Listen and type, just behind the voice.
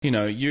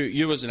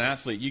You as an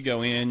athlete, you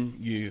go in,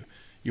 you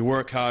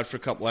work hard for a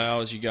couple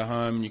hours, you go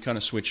home, and you kind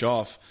of switch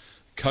off.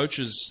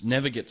 Coaches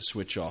never get to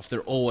switch off.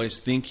 They're always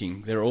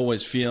thinking, they're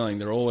always feeling,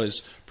 they're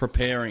always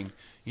preparing,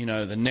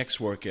 the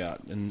next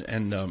workout,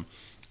 and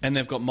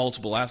they've got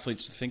multiple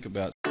athletes to think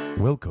about.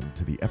 Welcome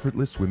to the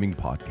Effortless Swimming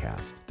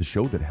Podcast, the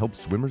show that helps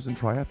swimmers and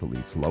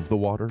triathletes love the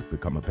water,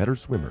 become a better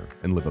swimmer,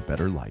 and live a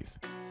better life.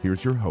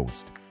 Here's your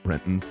host,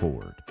 Brenton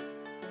Ford.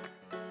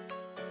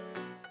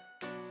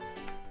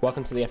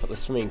 Welcome to the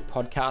Effortless Swimming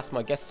Podcast.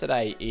 My guest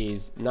today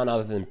is none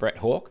other than Brett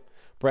Hawke.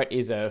 Brett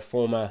is a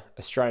former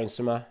Australian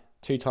swimmer,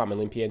 two-time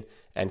Olympian,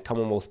 and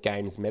Commonwealth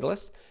Games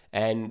medalist.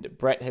 And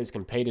Brett has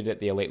competed at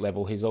the elite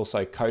level. He's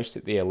also coached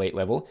at the elite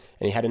level,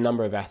 and he had a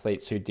number of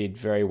athletes who did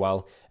very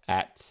well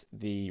at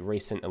the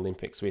recent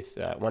Olympics, with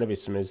one of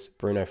his swimmers,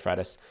 Bruno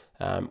Fratus,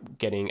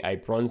 getting a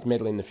bronze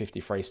medal in the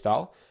 50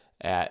 freestyle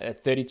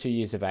at 32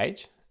 years of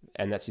age,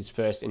 and that's his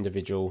first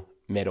individual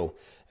medal.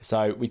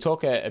 So we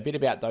talk a bit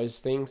about those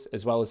things,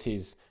 as well as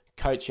his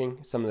coaching,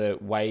 some of the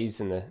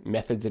ways and the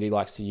methods that he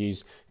likes to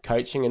use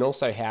coaching, and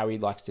also how he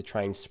likes to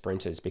train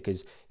sprinters,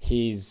 because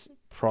his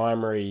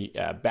primary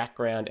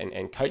background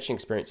and coaching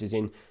experience is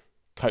in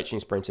coaching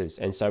sprinters.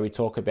 And so we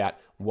talk about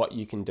what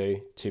you can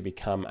do to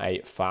become a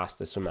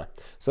faster swimmer.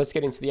 So let's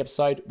get into the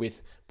episode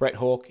with Brett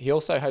Hawke. He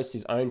also hosts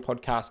his own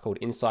podcast called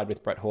Inside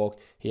with Brett Hawke.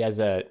 He has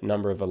a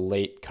number of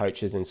elite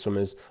coaches and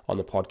swimmers on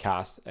the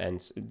podcast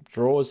and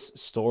draws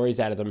stories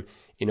out of them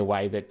in a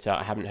way that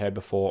I haven't heard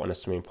before on a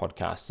swimming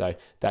podcast. So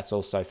that's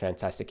also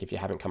fantastic if you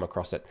haven't come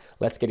across it.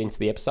 Let's get into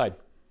the episode.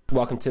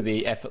 Welcome to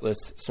the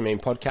Effortless Swimming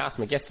Podcast.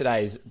 My guest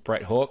today is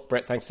Brett Hawke.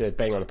 Brett, thanks for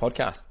being on the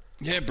podcast.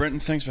 Yeah,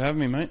 Brenton, thanks for having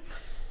me, mate.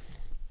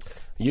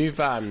 You've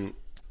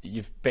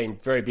been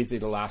very busy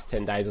the last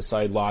 10 days or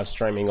so, live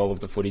streaming all of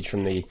the footage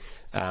from the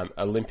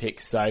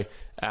Olympics. So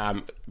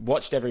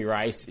watched every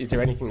race. Is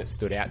there anything that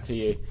stood out to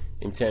you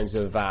in terms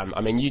of,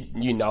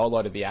 you know a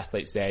lot of the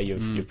athletes there.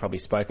 You've probably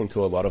spoken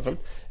to a lot of them.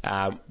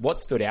 What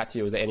stood out to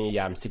you? Was there any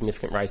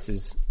significant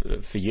races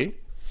for you?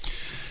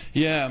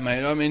 Yeah,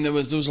 mate. I mean, there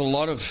was a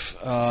lot of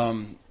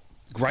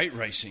great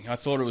racing. I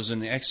thought it was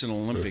an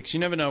excellent Olympics. You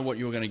never know what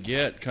you were going to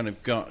get, kind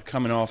of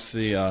coming off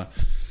the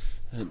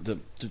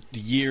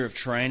year of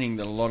training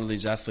that a lot of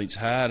these athletes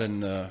had,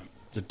 and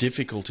the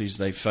difficulties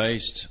they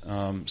faced.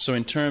 So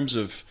in terms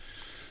of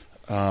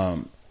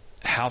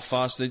how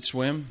fast they'd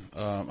swim,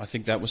 I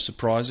think that was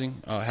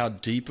surprising. How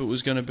deep it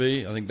was going to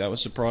be, I think that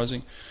was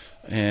surprising.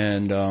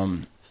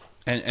 And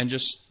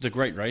just the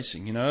great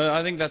racing.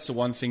 I think that's the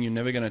one thing you're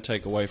never going to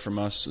take away from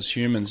us as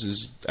humans,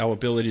 is our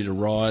ability to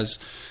rise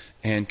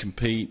and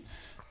compete.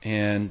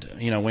 And,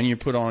 when you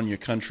put on your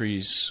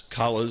country's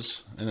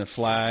colours and the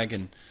flag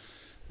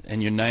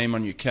and your name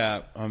on your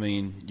cap, I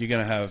mean, you're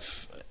going to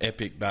have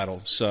epic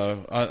battles.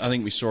 So I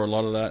think we saw a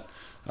lot of that.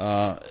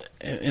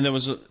 And there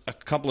was a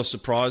couple of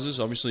surprises.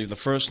 Obviously, the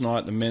first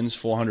night, the men's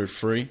 400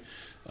 free,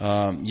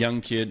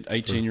 young kid,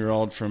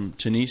 18-year-old from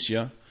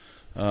Tunisia,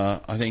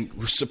 I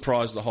think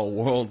surprised the whole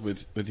world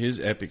with his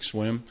epic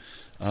swim,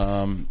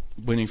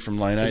 winning from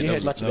lane 8. Have you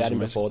heard much about him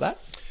before that?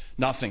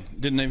 Nothing.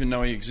 Didn't even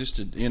know he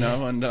existed,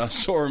 and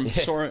saw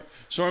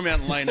him out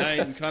in lane 8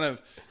 and kind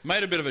of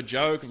made a bit of a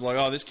joke of like,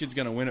 oh, this kid's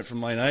going to win it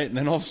from lane 8, and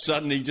then all of a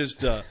sudden he just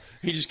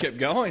kept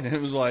going, and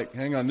it was like,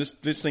 hang on,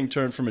 this thing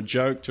turned from a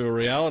joke to a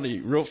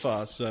reality real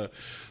fast. So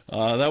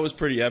that was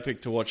pretty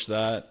epic to watch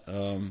that.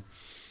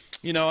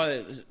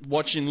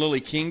 Watching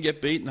Lily King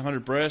get beat in the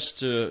 100 breast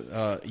to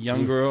a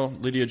young girl,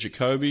 Lydia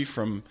Jacoby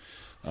from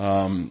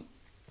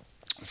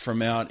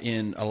out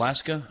in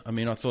Alaska. I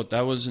mean, I thought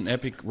that was an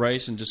epic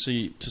race, and to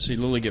see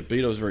Lily get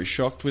beat, I was very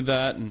shocked with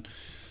that. And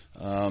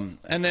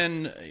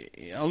then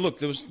look,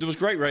 there was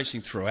great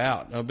racing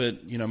throughout.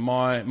 But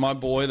my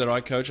boy that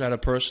I coach, I had a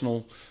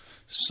personal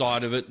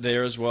side of it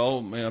there as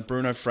well.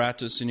 Bruno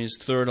Fratus in his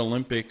third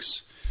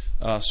Olympics,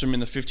 swimming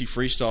the 50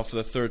 freestyle for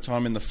the third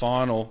time in the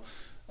final.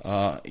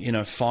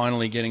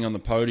 Finally getting on the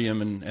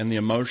podium, and the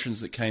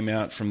emotions that came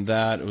out from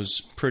that, it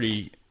was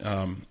pretty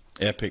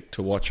epic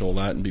to watch all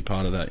that and be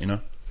part of that,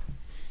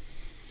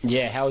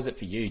 Yeah, how was it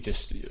for you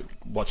just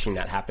watching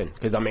that happen?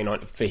 Because,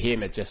 for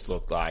him, it just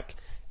looked like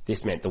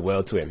this meant the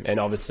world to him. And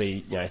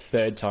obviously,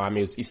 third time,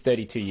 he's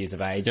 32 years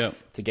of age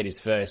to get his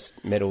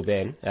first medal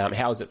then.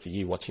 How was it for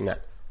you watching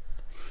that?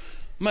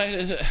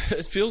 Mate,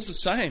 it feels the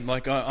same.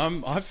 Like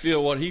I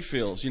feel what he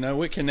feels.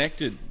 We're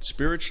connected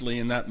spiritually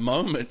in that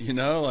moment.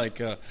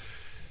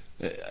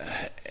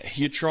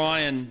 You try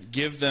and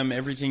give them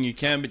everything you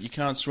can, but you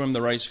can't swim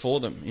the race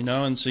for them.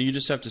 And so you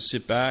just have to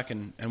sit back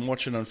and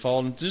watch it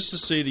unfold, and just to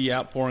see the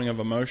outpouring of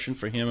emotion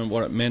for him and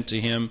what it meant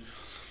to him.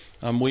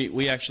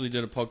 We actually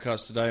did a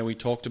podcast today, and we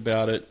talked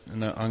about it,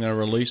 and I'm going to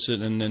release it,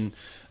 and then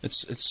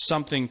it's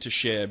something to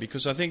share,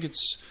 because I think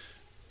it's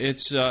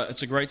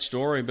a great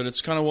story, but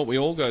it's kind of what we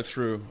all go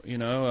through. You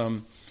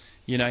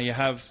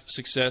have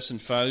success and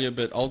failure,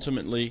 but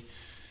ultimately,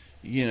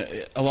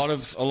 a lot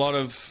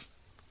of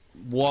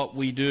what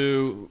we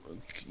do,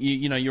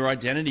 your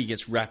identity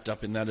gets wrapped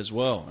up in that as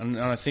well. And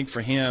I think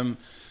for him,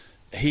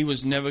 he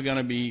was never going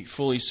to be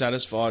fully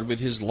satisfied with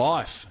his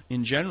life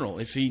in general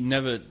if he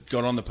never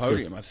got on the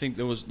podium. I think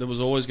there was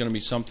always going to be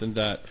something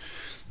that,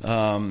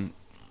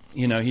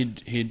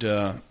 he'd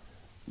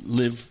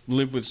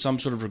live with some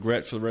sort of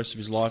regret for the rest of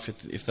his life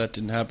if that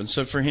didn't happen.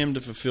 So for him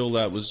to fulfill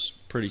that was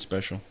pretty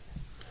special.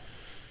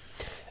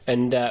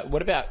 And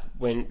what about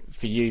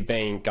for you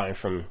going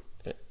from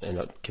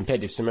a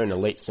competitive swimmer, an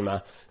elite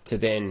swimmer, to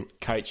then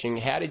coaching?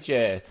 How did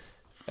your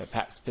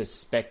perhaps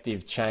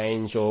perspective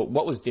change, or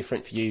what was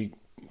different for you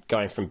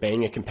going from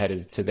being a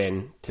competitor to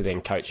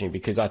then coaching?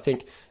 Because I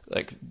think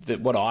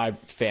what I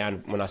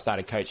found when I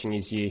started coaching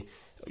is you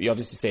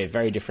obviously see a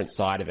very different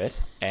side of it,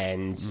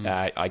 and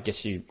I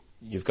guess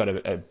you've got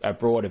a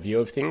broader view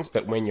of things,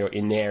 but when you're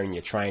in there and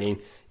you're training,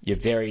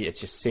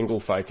 it's just single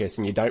focus,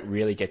 and you don't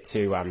really get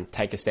to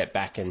take a step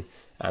back and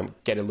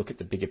get a look at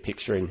the bigger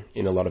picture on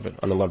a lot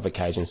of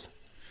occasions.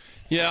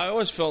 Yeah, I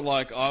always felt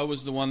like I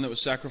was the one that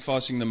was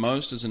sacrificing the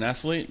most as an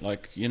athlete.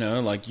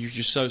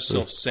 You're so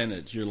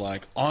self-centered. You're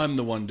like, I'm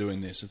the one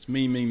doing this. It's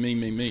me, me, me,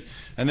 me, me.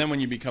 And then when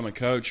you become a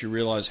coach, you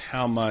realize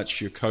how much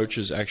your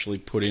coaches actually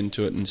put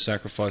into it and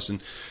sacrifice.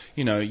 And,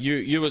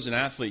 you as an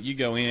athlete, you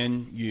go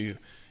in, you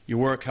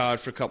work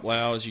hard for a couple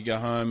hours, you go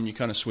home, and you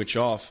kind of switch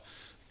off.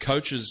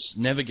 Coaches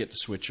never get to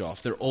switch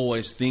off. They're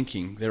always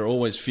thinking. They're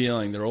always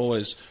feeling. They're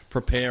always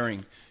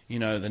preparing,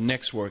 the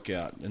next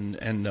workout.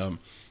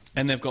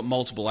 And they've got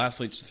multiple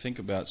athletes to think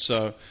about.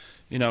 So,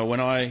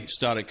 when I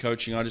started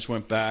coaching, I just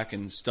went back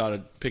and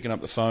started picking up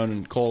the phone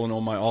and calling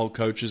all my old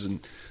coaches and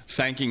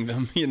thanking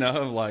them,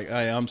 like,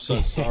 hey, I'm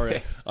so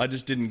sorry. I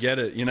just didn't get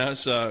it,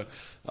 So,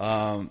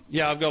 I've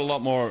got a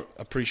lot more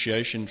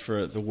appreciation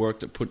for the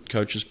work that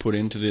coaches put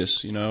into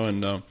this,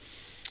 and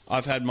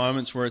I've had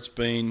moments where it's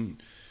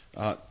been,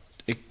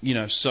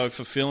 so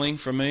fulfilling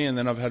for me, and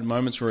then I've had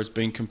moments where it's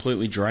been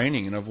completely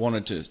draining and I've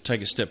wanted to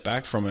take a step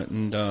back from it.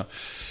 And,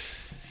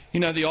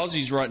 the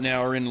Aussies right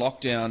now are in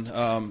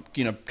lockdown,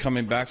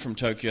 coming back from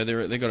Tokyo.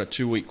 They got a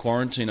 2-week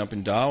quarantine up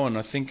in Darwin.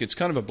 I think it's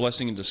kind of a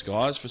blessing in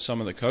disguise for some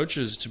of the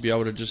coaches to be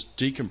able to just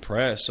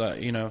decompress.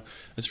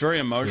 It's very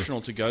emotional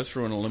to go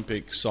through an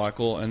Olympic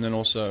cycle and then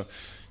also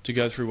to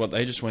go through what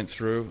they just went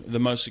through, the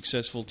most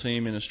successful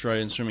team in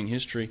Australian swimming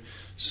history.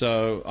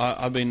 So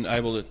I've been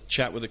able to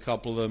chat with a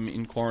couple of them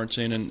in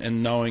quarantine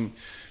and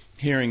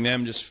hearing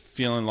them, just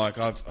feeling like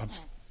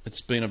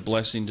it's been a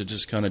blessing to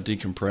just kind of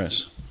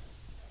decompress.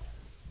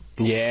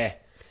 Yeah,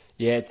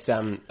 it's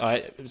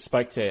I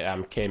spoke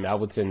to Kim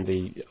Alberton,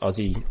 the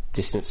Aussie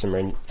distance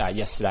swimmer,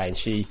 yesterday, and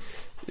she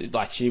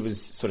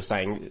was sort of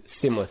saying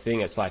similar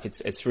thing. It's like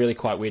it's really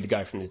quite weird to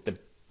go from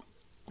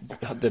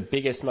the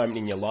biggest moment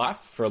in your life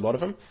for a lot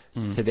of them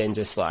to then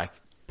just like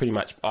pretty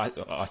much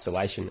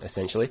isolation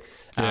essentially.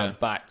 Yeah.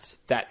 But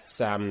that's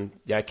can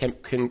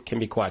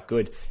be quite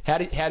good. How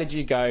did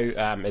you go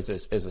as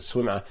a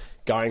swimmer,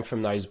 going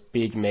from those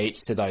big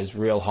meets to those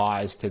real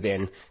highs to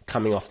then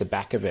coming off the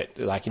back of it,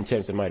 like in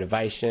terms of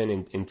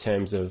motivation, in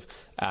terms of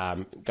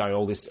going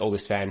all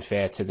this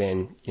fanfare to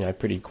then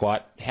pretty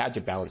quiet? How'd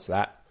you balance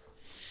that?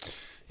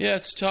 Yeah,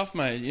 it's tough,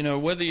 mate.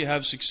 Whether you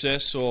have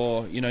success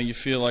or you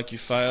feel like you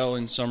fail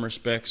in some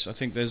respects, I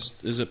think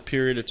there's a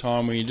period of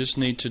time where you just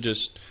need to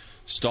just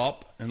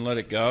stop and let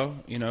it go.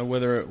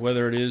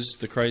 Whether it is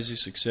the crazy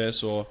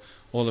success or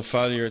the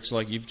failure, it's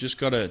like you've just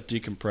got to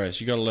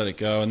decompress. You got to let it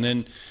go.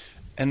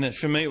 And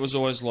for me, it was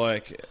always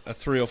like a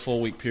 3 or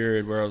 4 week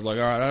period where I was like,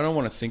 all right, I don't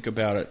want to think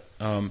about it.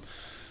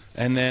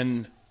 And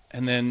then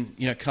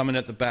coming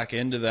at the back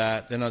end of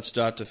that, then I'd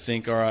start to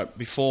think, all right,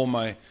 before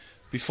my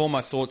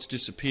thoughts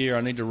disappear,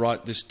 I need to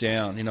write this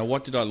down.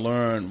 What did I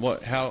learn?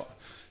 How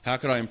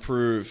could I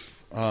improve?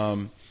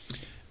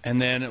 And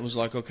then it was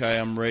like, okay,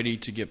 I'm ready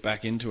to get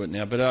back into it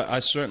now. But I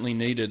certainly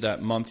needed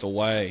that month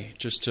away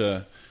just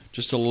to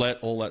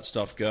let all that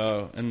stuff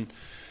go.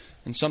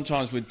 And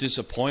sometimes with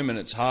disappointment,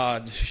 it's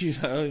hard.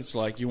 It's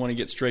like you want to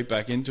get straight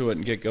back into it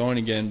and get going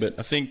again. But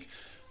I think,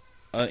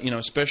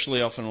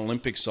 especially off an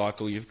Olympic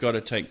cycle, you've got to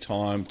take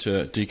time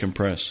to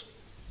decompress.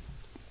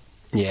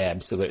 Yeah,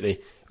 absolutely.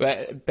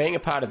 Being a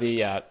part of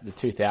the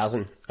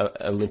 2000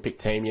 Olympic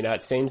team,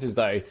 it seems as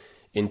though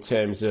in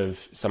terms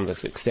of some of the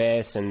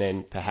success and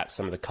then perhaps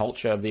some of the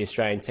culture of the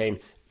Australian team,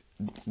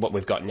 what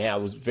we've got now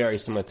was very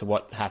similar to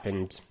what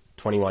happened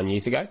 21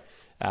 years ago.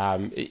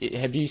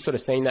 Have you sort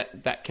of seen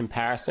that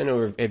comparison,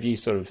 or have you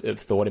sort of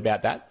thought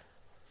about that?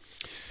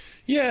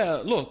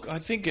 Yeah, look, I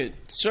think it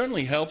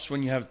certainly helps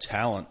when you have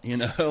talent.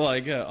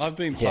 I've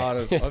been part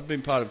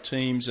of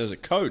teams as a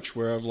coach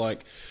where I've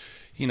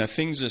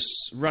things are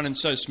running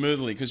so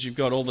smoothly because you've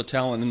got all the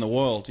talent in the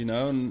world.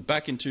 And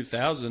back in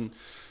 2000,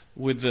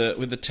 with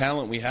the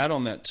talent we had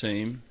on that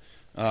team,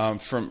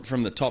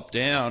 from the top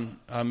down,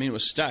 I mean, it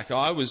was stacked.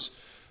 I was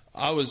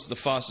the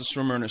fastest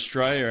swimmer in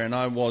Australia, and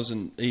I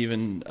wasn't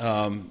even,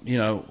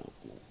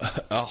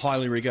 a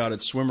highly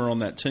regarded swimmer on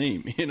that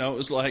team. It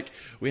was like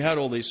we had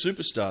all these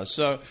superstars.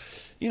 So,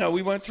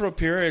 we went through a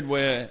period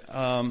where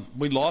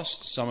we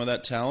lost some of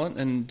that talent,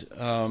 and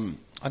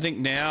I think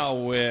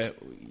now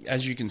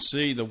as you can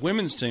see, the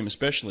women's team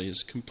especially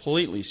is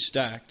completely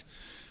stacked.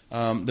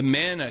 The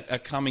men are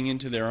coming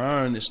into their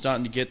own. They're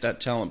starting to get that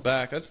talent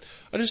back.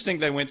 I just think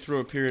they went through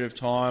a period of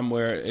time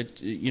where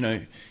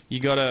you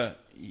gotta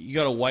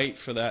wait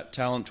for that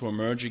talent to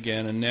emerge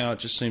again. And now it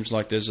just seems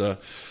like there's a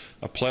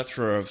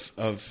plethora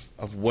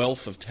of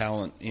wealth of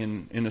talent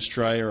in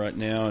Australia right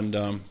now,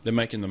 and they're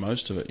making the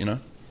most of it.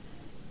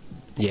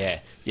 Yeah,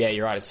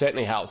 you're right. It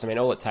certainly helps. I mean,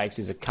 all it takes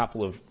is a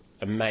couple of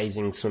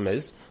amazing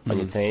swimmers on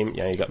your team.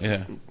 You got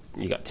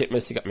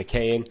Titmus, you got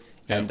McKeon,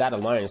 and that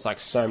alone is like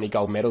so many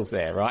gold medals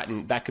there, right?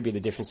 And that could be the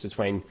difference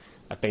between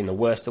being the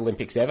worst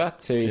Olympics ever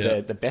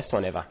to the best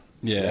one ever.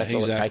 Yeah, that's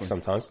exactly. all it takes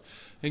sometimes.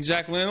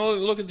 Exactly. And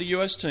look at the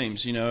US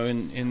teams.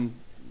 In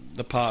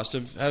the past,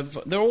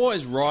 they're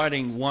always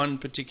riding one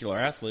particular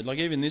athlete. Like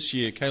even this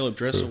year, Caleb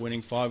Dressel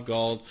winning 5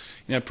 gold.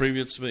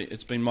 Previously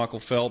it's been Michael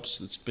Phelps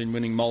that's been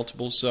winning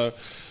multiple. So,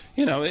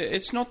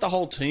 it's not the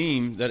whole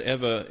team that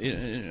ever,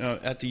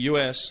 at the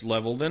US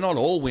level, they're not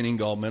all winning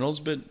gold medals,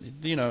 but,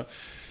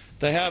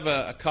 they have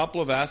a couple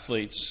of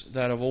athletes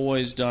that have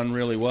always done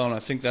really well, and I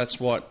think that's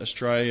what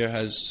Australia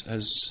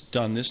has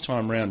done this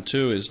time round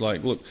too, is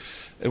like, look,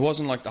 it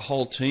wasn't like the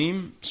whole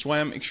team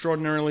swam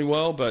extraordinarily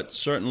well, but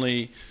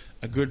certainly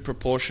a good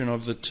proportion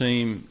of the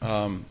team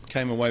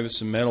came away with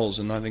some medals,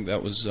 and I think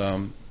that was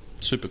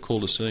super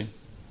cool to see.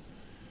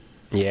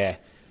 Yeah.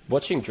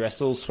 Watching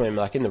Dressel swim,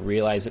 like in the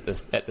relays at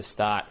the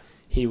start,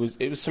 it was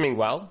swimming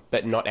well,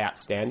 but not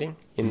outstanding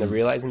in the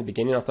relays in the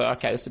beginning. I thought,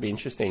 okay, this would be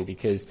interesting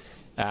because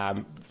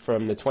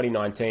from the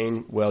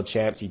 2019 World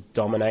Champs, he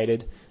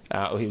dominated,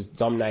 or he was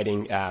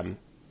dominating.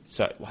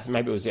 So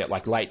maybe it was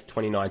like late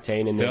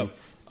 2019, and then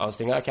I was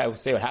thinking, okay, we'll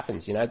see what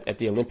happens, at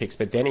the Olympics.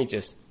 But then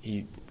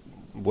he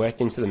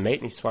worked into the meet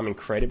and he swam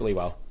incredibly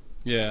well.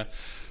 Yeah,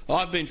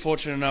 I've been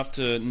fortunate enough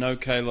to know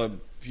Caleb,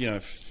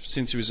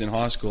 since he was in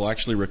high school. I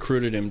actually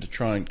recruited him to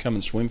try and come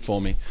and swim for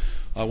me.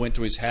 I went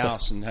to his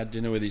house and had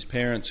dinner with his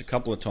parents a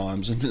couple of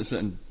times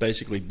and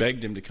basically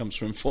begged him to come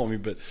swim for me.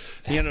 But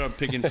he ended up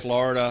picking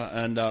Florida.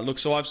 And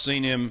so I've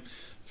seen him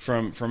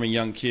from a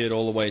young kid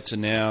all the way to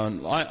now.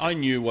 And I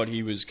knew what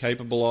he was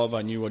capable of.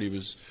 I knew what he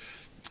was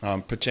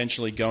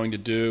potentially going to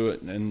do.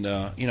 And,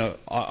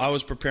 I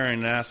was preparing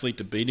an athlete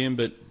to beat him.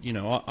 But,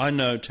 I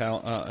know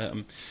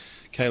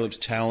Caleb's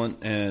talent,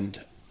 and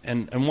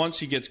once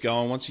he gets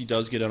going, once he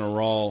does get on a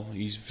roll,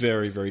 he's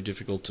very, very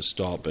difficult to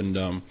stop. And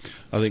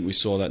I think we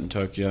saw that in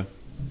Tokyo.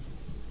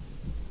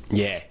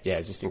 Yeah,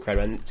 it's just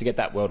incredible. And to get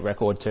that world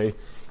record too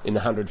in the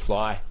 100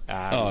 fly.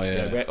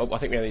 I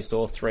think we only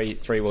saw three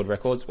world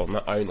records. Well,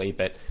 not only,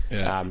 but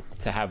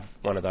to have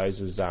one of those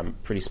was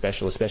pretty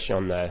special, especially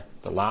on the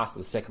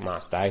second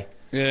last day.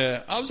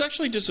 Yeah, I was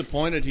actually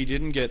disappointed he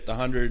didn't get the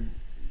 100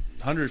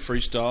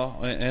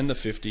 freestyle and the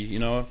 50,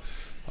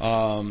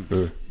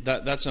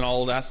 That's an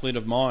old athlete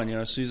of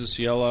mine, Cesar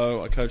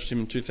Cielo. I coached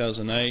him in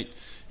 2008.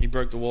 He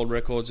broke the world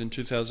records in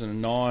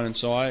 2009, and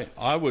so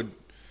I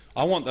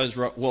want those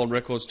world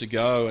records to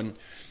go. And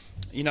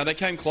they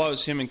came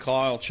close. Him and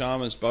Kyle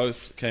Chalmers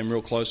both came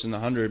real close in the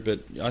 100,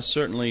 but I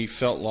certainly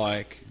felt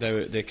like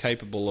they're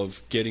capable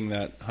of getting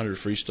that 100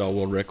 freestyle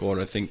world record.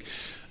 I think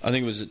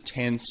it was a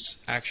tense,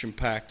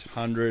 action-packed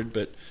 100,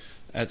 but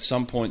at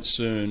some point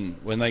soon,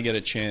 when they get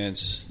a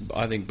chance,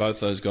 I think both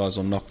those guys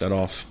will knock that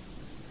off.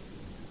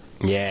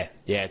 Yeah.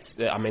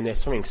 They're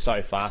swimming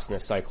so fast and they're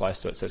so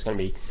close to it, so it's going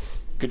to be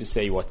good to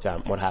see what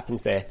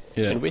happens there.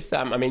 Yeah. And with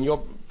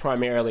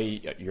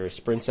you're a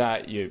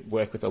sprinter. You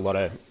work with a lot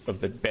of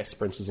the best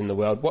sprinters in the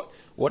world.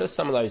 What are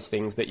some of those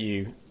things that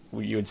you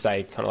would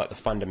say kind of like the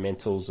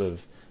fundamentals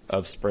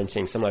of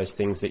sprinting? Some of those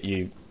things that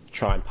you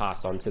try and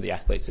pass on to the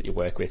athletes that you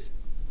work with.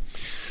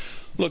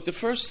 Look, the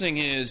first thing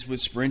is with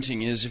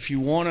sprinting is if you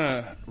want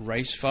to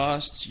race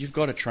fast, you've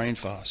got to train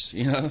fast.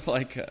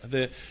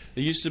 There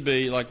used to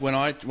be, like when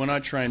I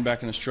trained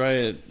back in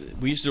Australia,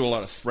 we used to do a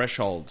lot of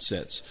threshold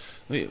sets.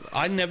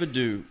 I never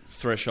do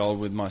threshold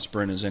with my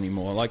sprinters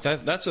anymore. Like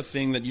that's a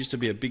thing that used to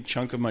be a big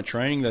chunk of my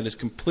training that is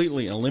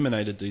completely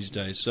eliminated these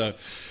days. So,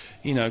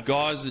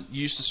 guys that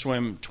used to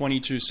swim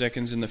 22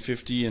 seconds in the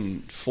 50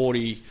 and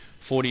 40,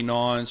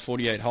 49s,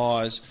 48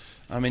 highs.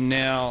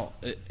 Now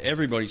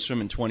everybody's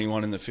swimming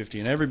 21 in the 50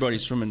 and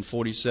everybody's swimming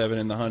 47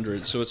 in the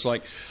 100. So it's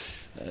like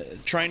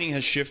training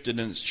has shifted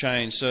and it's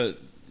changed. So,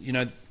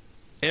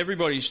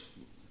 everybody's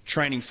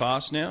training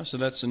fast now. So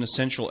that's an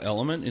essential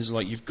element, is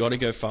like you've got to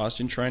go fast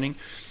in training.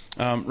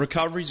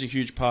 Recovery is a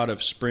huge part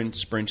of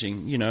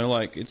sprinting.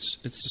 It's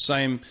the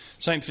same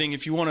thing.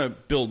 If you want to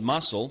build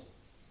muscle,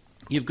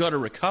 you've got to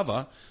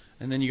recover.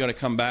 And then you got to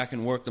come back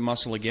and work the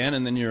muscle again,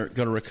 and then you've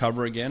got to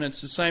recover again.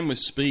 It's the same with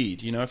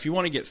speed. If you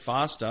want to get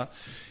faster,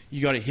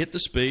 you got to hit the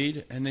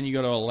speed, and then you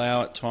got to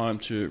allow it time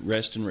to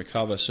rest and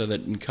recover so that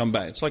it can come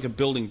back. It's like a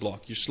building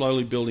block. You're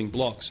slowly building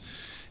blocks.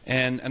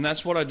 And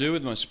that's what I do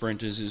with my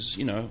sprinters is,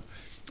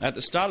 at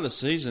the start of the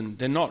season,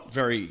 they're not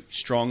very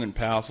strong and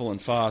powerful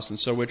and fast, and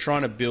so we're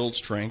trying to build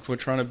strength. We're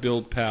trying to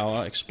build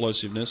power,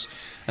 explosiveness.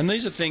 And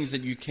these are things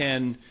that you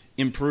can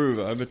improve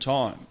over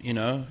time.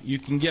 You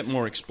can get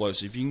more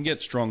explosive. You can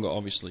get stronger,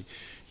 obviously.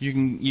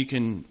 You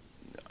can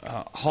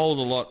hold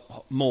a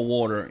lot more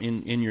water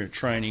in your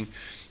training.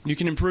 You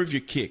can improve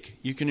your kick.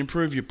 You can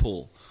improve your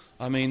pull.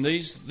 I mean,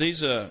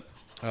 these are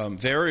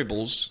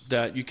variables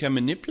that you can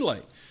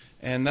manipulate.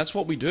 And that's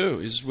what we do,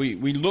 is we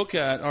look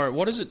at, all right,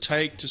 what does it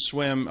take to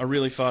swim a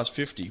really fast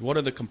 50? What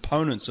are the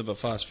components of a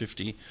fast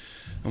 50?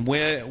 And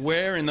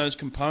where in those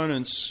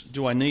components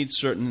do I need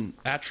certain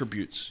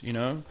attributes, you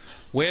know?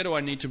 Where do I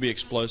need to be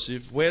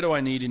explosive? Where do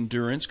I need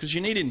endurance? Because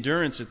you need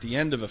endurance at the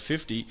end of a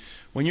 50.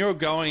 When you're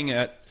going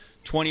at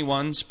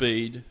 21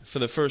 speed for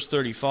the first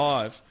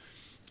 35,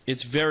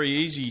 it's very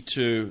easy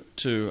to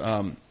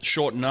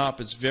shorten up.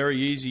 It's very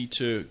easy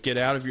to get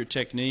out of your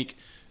technique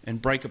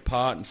and break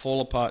apart and fall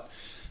apart.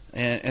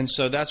 And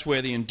so that's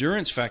where the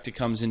endurance factor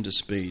comes into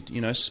speed.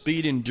 You know,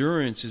 speed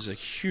endurance is a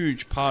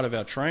huge part of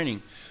our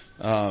training.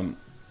 And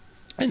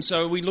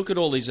so we look at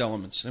all these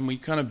elements and we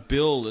kind of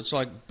build. It's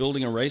like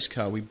building a race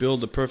car. We build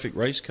the perfect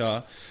race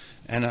car,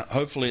 and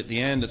hopefully at the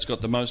end it's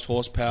got the most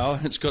horsepower.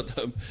 It's got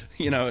the,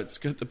 it's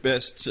got the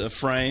best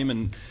frame,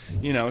 and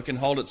it can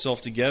hold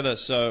itself together.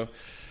 So,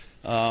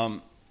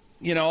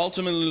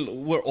 ultimately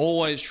we're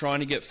always trying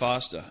to get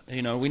faster.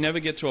 We never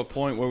get to a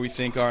point where we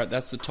think, all right,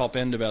 that's the top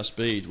end of our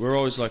speed. We're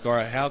always like, all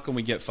right, how can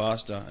we get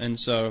faster? And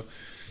so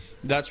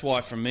that's why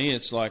for me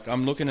it's like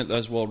I'm looking at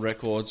those world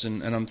records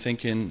and I'm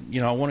thinking,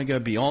 I want to go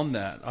beyond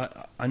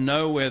that. I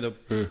know where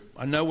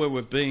I know where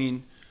we've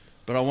been,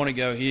 but I want to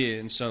go here.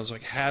 And so it's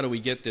like, how do we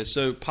get there?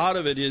 So part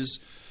of it is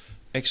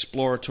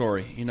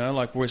exploratory,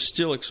 like we're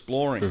still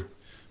exploring.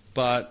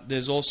 But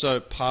there's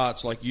also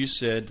parts, like you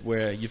said,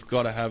 where you've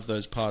got to have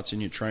those parts in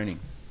your training.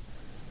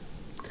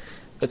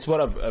 That's what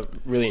I've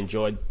really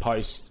enjoyed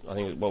post, I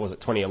think,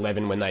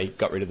 2011 when they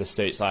got rid of the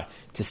suits. Like,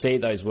 to see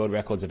those world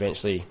records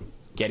eventually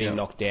getting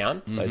knocked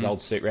down, those old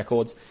suit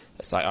records,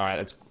 it's like, all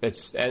right,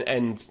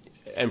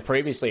 and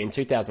previously in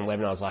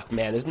 2011, I was like,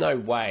 man, there's no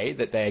way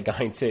that they're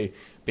going to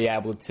be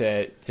able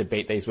to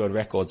beat these world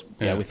records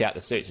without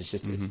the suits. It's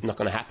just it's not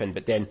going to happen.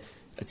 But then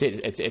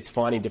it's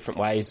finding different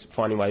ways,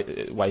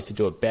 ways to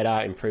do it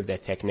better, improve their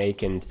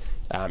technique, and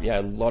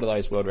a lot of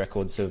those world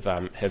records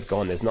have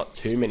gone. There's not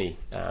too many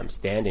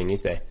standing,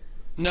 is there?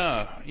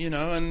 No,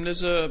 and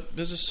there's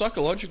a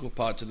psychological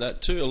part to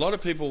that too. A lot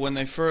of people, when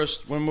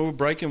we were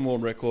breaking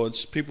world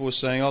records, people were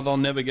saying, "Oh, they'll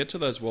never get to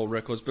those world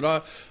records."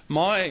 But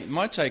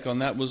my take on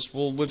that was,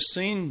 well, we've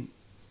seen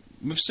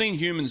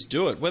humans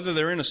do it, whether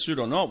they're in a suit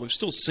or not. We've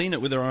still seen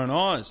it with our own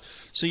eyes,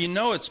 so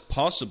it's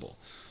possible.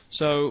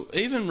 So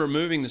even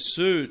removing the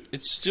suit,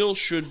 it still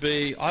should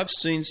be. I've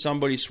seen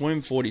somebody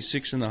swim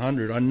 46 in the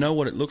 100. I know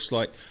what it looks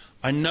like.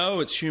 I know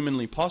it's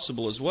humanly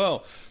possible as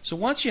well. So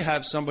once you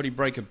have somebody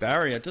break a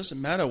barrier, it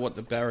doesn't matter what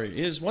the barrier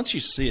is. Once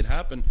you see it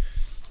happen,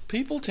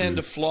 people tend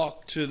to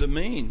flock to the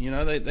mean.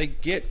 They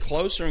get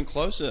closer and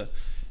closer,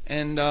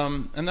 and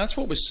that's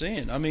what we're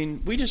seeing. I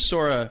mean, we just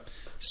saw a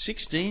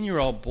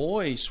 16-year-old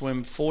boy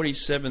swim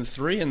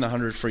 47.3 in the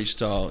 100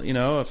 freestyle.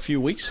 A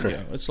few weeks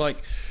ago. It's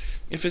like,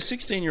 if a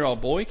 16-year-old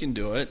boy can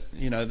do it,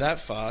 that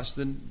fast,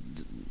 then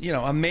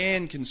a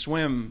man can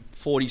swim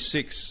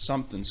 46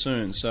 something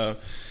soon. So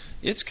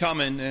it's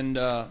coming, and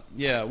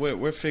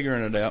we're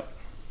figuring it out.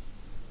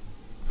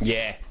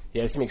 Yeah,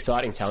 there's some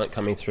exciting talent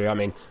coming through. I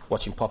mean,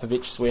 watching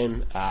Popovich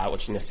swim,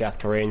 watching the South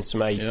Korean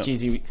swimmer. Yep.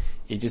 Geez, he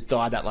just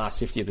died that last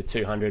 50 of the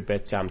 200,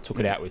 but took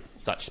it out with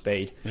such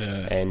speed.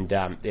 Yeah. And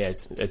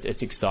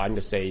it's exciting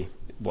to see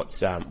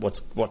what's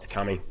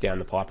coming down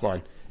the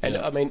pipeline. And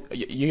I mean,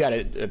 you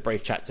had a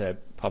brief chat to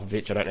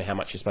Popovich. I don't know how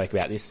much you spoke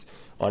about this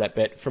on it,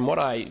 but from what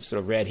I sort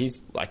of read, he's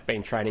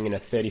been training in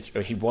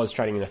he was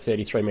training in a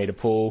 33-meter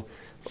pool,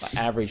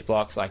 average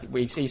blocks.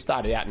 He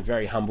started out in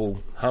very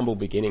humble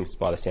beginnings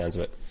by the sounds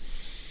of it.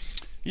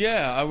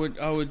 Yeah, I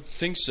would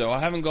think so. I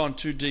haven't gone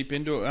too deep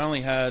into it. I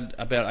only had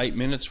about 8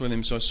 minutes with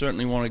him, so I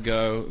certainly want to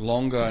go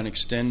longer and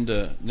extend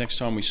next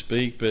time we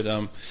speak, but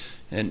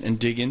and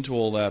dig into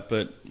all that.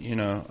 But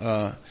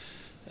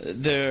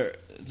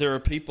there are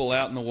people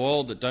out in the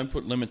world that don't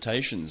put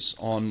limitations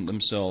on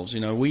themselves.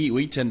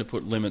 We tend to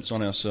put limits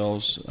on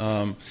ourselves.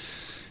 But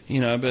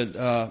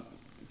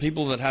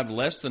people that have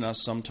less than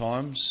us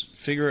sometimes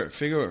figure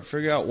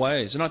out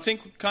ways. And I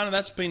think kind of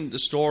that's been the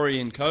story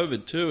in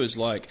COVID too. Is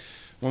like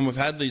when we've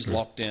had these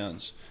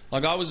lockdowns.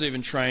 Like I was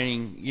even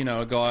training,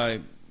 a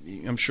guy.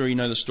 I'm sure you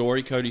know the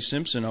story, Cody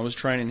Simpson. I was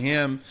training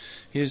him.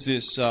 Here's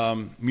this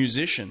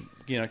musician,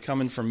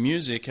 coming from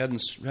music,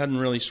 hadn't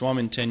really swum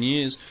in 10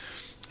 years.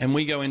 And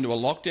we go into a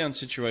lockdown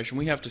situation,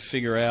 we have to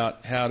figure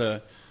out how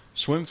to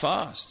swim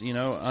fast,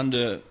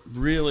 under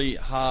really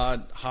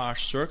hard,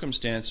 harsh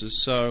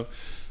circumstances. So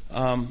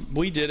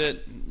we did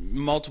it.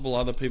 Multiple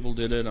other people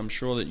did it. I'm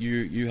sure that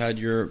you had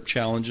your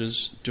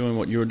challenges doing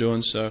what you were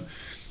doing. So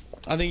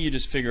I think you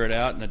just figure it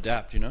out and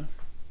adapt,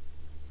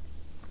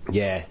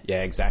 Yeah,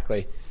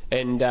 exactly.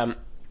 And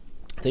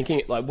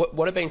thinking, like,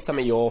 what have been some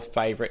of your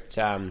favourite?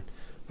 What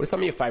are some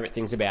of your favourite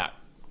things about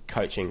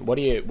coaching? What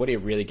do you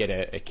really get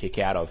a kick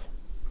out of?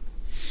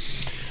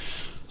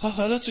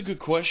 Oh, that's a good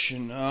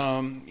question.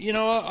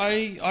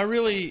 I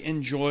really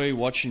enjoy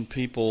watching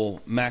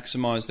people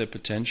maximize their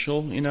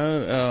potential,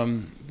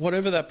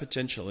 whatever that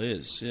potential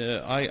is.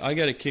 Yeah, I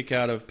get a kick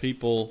out of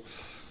people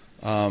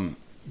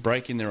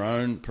breaking their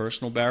own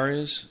personal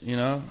barriers,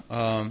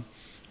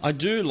 I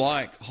do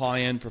like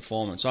high-end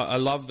performance. I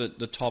love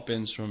the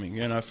top-end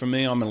swimming. For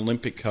me, I'm an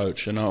Olympic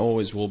coach, and I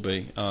always will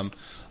be.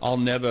 I'll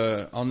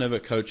never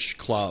coach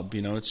club.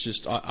 It's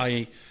just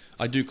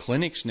I do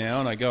clinics now,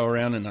 and I go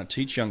around and I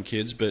teach young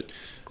kids, but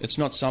it's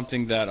not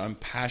something that I'm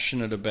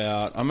passionate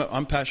about.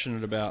 I'm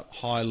passionate about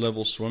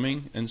high-level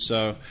swimming, and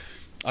so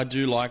I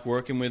do like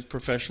working with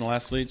professional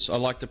athletes. I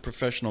like the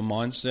professional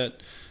mindset.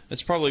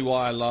 That's probably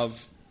why I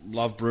love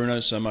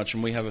Bruno so much,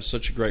 and we have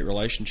such a great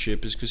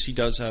relationship, is because he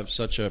does have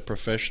such a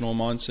professional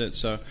mindset.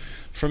 So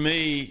for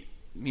me,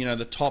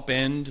 the top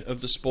end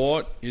of the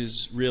sport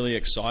is really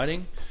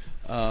exciting.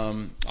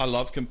 I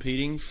love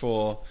competing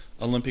for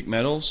Olympic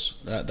medals.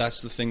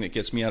 That's the thing that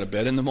gets me out of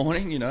bed in the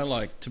morning.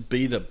 Like, to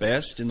be the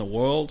best in the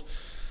world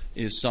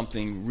is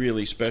something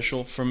really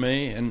special for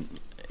me. And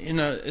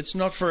it's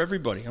not for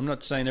everybody. I'm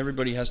not saying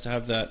everybody has to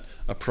have that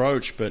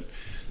approach, but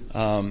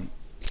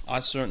I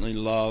certainly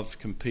love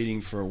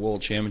competing for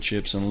world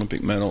championships and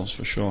Olympic medals,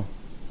 for sure.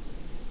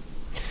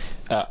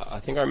 I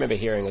think I remember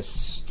hearing a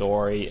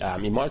story.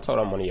 You might have told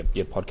on one of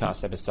your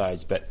podcast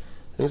episodes, but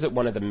I think it was at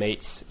one of the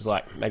meets. It was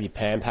like maybe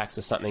Pan Packs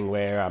or something,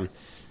 where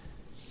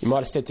you might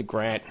have said to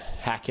Grant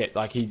Hackett,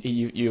 like,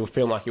 you were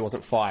feeling like he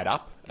wasn't fired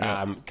up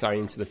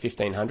going into the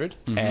 1500,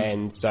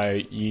 and so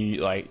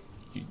you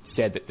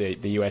said that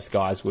the US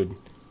guys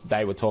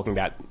they were talking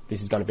about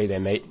this is going to be their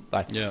meet,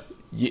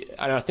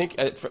 and I think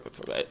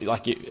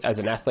as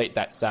an athlete,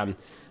 that's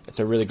it's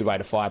a really good way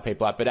to fire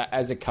people up. But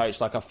as a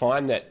coach, I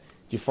find that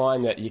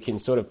you can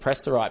sort of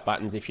press the right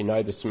buttons if you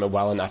know the swimmer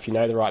well enough. You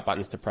know the right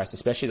buttons to press,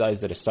 especially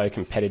those that are so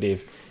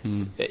competitive.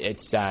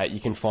 It's you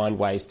can find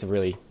ways to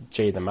really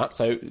G them up.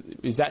 So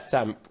is that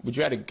would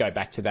you be able to go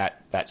back to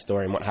that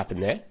story and what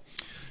happened there?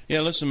 Yeah,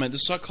 listen, mate. The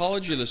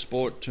psychology of the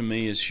sport to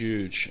me is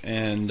huge,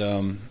 and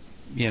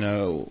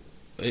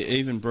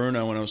even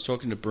Bruno. When I was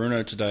talking to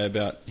Bruno today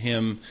about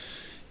him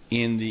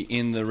in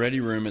the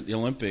ready room at the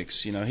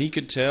Olympics, he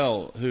could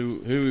tell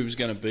who he was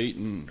going to beat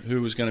and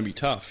who was going to be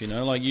tough.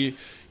 Like you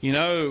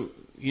know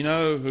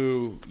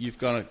who you've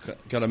got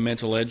a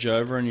mental edge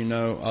over, and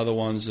other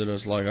ones that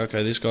are like,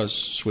 okay, this guy's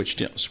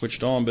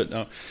switched on.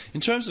 But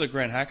in terms of the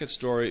Grant Hackett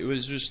story, it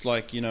was just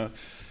like,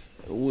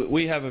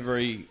 we have a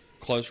very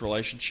close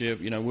relationship.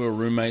 We were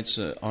roommates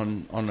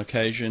on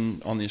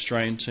occasion on the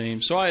Australian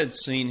team, so I had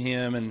seen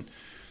him and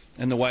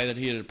the way that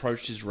he had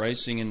approached his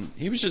racing, and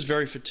he was just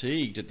very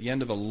fatigued at the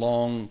end of a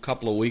long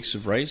couple of weeks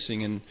of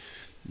racing. And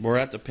we're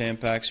at the Pan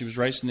Packs. He was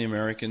racing the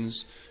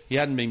Americans. He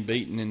hadn't been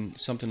beaten in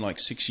something like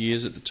 6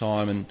 years at the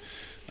time,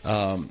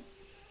 and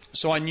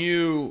so I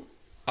knew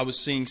I was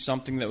seeing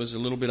something that was a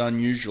little bit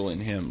unusual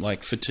in him,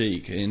 like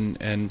fatigue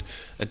and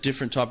a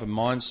different type of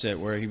mindset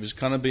where he was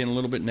kind of being a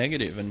little bit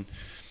negative.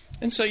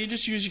 And so you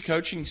just use your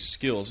coaching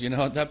skills,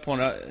 at that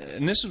point.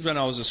 And this was when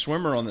I was a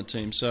swimmer on the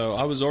team, so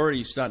I was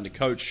already starting to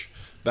coach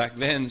back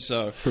then.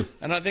 So,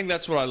 and I think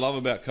that's what I love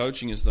about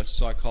coaching, is the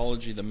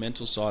psychology, the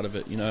mental side of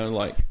it.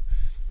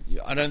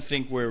 I don't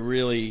think we're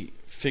really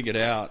figured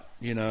out,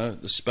 the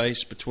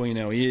space between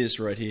our ears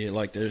right here.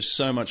 Like, there's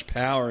so much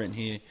power in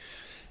here,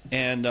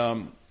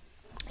 and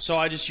so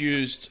I just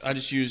used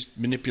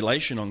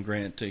manipulation on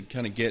Grant to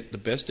kind of get the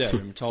best out of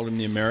him. Told him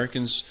the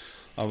Americans,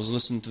 I was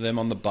listening to them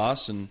on the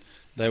bus, and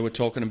they were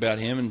talking about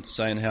him and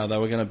saying how they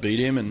were going to beat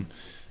him, and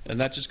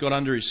that just got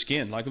under his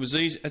skin. Like, it was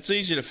easy. It's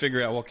easy to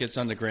figure out what gets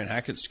under Grant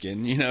Hackett's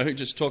skin.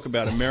 Just talk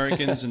about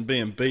Americans and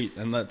being beat,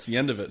 and that's the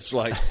end of it. It's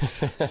like,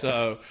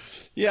 so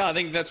yeah, I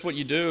think that's what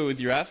you do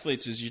with your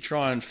athletes, is you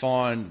try and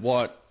find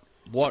what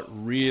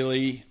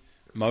really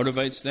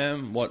motivates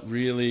them, what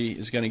really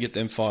is going to get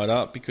them fired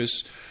up,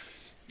 because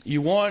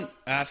you want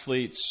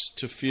athletes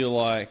to feel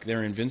like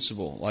they're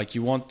invincible. Like,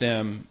 you want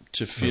them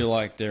to feel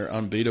like they're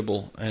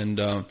unbeatable, and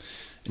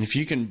if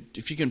you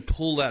can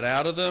pull that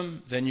out of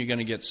them, then you're going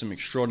to get some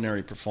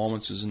extraordinary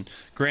performances. And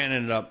Grant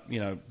ended up,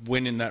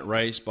 winning that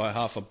race by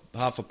half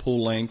a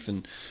pool length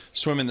and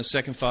swimming the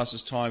second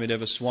fastest time he'd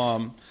ever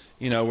swum.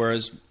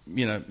 Whereas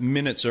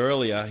minutes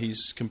earlier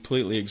he's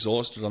completely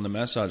exhausted on the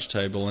massage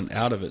table and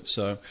out of it.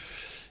 So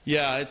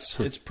yeah,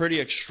 it's pretty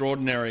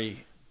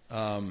extraordinary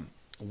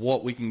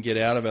what we can get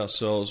out of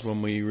ourselves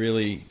when we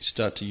really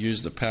start to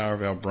use the power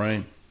of our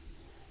brain.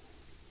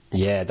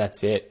 Yeah,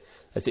 that's it.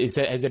 Has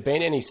there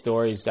been any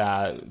stories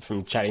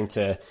from chatting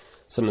to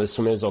some of the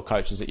swimmers or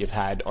coaches that you've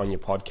had on your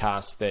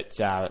podcast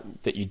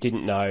that you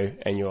didn't know,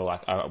 and you're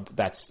like, oh,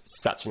 that's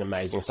such an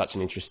amazing, such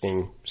an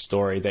interesting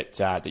story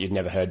that you've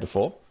never heard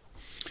before?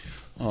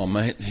 Oh,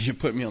 mate, you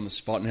put me on the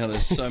spot now.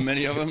 There's so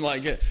many of them.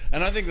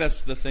 And I think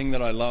that's the thing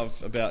that I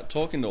love about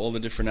talking to all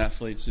the different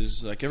athletes,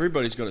 is like,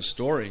 everybody's got a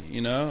story,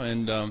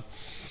 and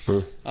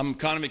I'm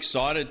kind of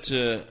excited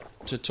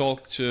to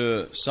talk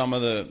to some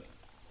of the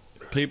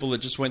people that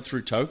just went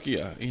through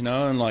Tokyo,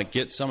 and like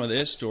get some of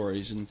their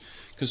stories. And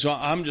because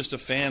I'm just a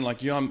fan,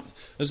 like it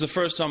was the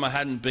first time I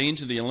hadn't been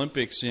to the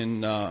Olympics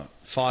in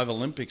 5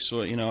 Olympics.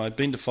 So I'd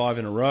been to 5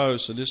 in a row,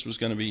 so this was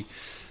going to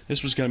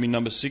be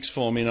number 6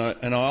 for me,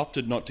 and I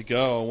opted not to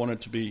go. I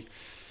wanted to be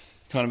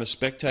kind of a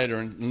spectator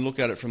and look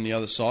at it from the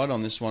other side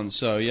on this one.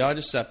 So yeah, I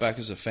just sat back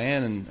as a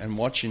fan and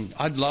watching.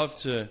 I'd love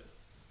to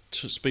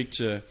speak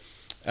to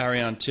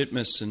Ariane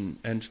Titmus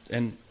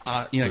and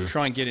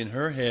try and get in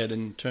her head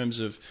in terms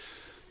of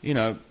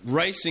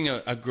racing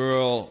a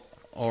girl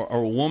or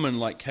a woman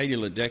like Katie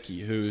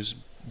Ledecky, who's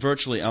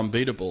virtually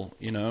unbeatable,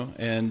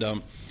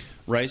 and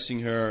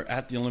racing her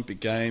at the Olympic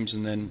Games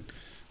and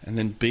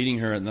then beating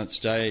her at that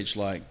stage.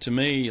 Like, to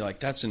me, like,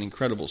 that's an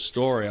incredible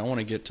story. I want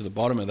to get to the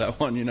bottom of that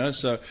one,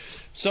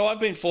 So I've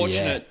been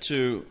fortunate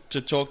to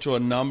talk to a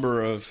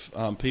number of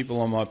people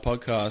on my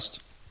podcast,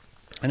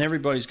 and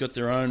everybody's got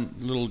their own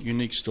little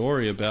unique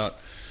story about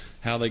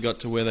how they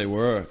got to where they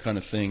were, kind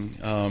of thing.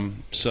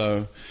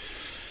 So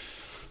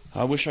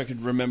I wish I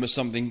could remember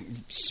something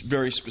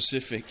very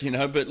specific,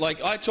 But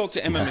like, I talked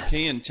to Emma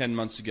McKeon 10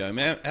 months ago.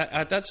 Man,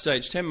 at that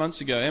stage, 10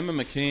 months ago, Emma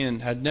McKeon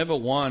had never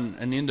won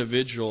an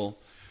individual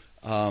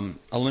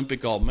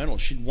Olympic gold medal.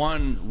 She'd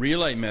won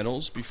relay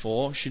medals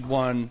before. She'd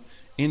won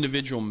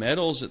individual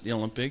medals at the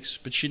Olympics,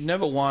 but she'd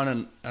never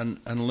won an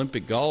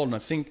Olympic gold. And I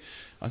think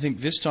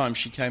this time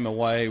she came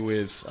away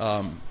with,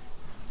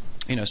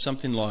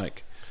 something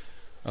like,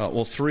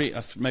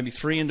 maybe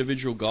 3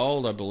 individual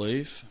gold, I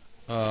believe.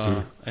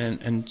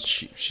 And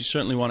she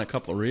certainly won a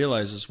couple of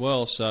relays as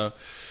well. So,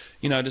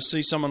 to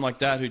see someone like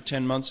that who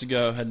 10 months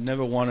ago had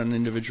never won an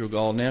individual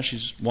gold, now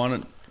she's won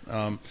it.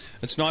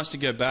 It's nice to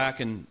go back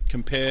and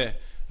compare.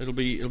 It'll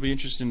be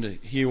interesting to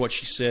hear what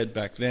she said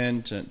back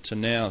then to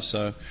now.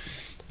 So,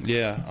 I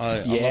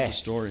love the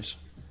stories.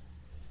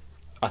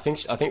 I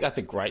think that's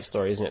a great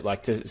story, isn't it?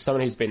 Like, to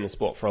someone who's been in the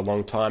sport for a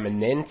long time,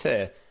 and then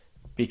to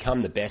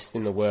become the best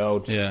in the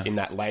world in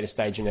that later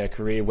stage in her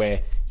career,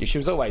 where she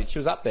was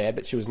up there,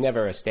 but she was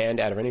never a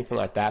standout or anything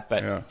like that.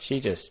 But she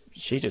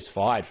just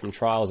fired from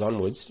trials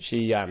onwards.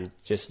 She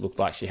just looked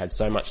like she had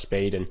so much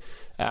speed. And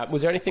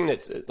was there anything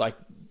that's like,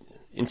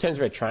 in terms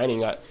of her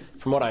training,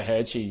 from what I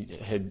heard, she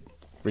had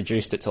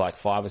reduced it to like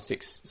 5 or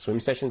 6 swim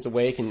sessions a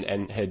week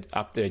and had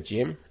upped her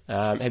gym.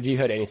 Have you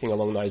heard anything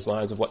along those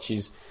lines of what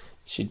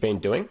she'd been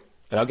doing?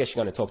 And I guess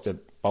you're going to talk to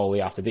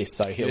Bowley after this,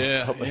 so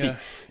he'll probably talk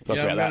about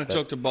that. I'm going to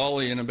talk to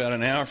Bowley in about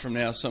an hour from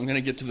now, so I'm going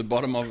to get to the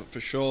bottom of it for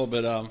sure.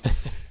 But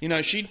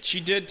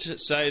she did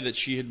say that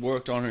she had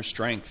worked on her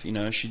strength.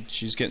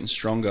 She's getting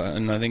stronger,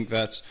 and I think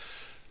that's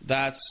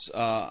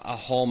a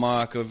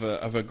hallmark of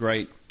a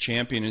great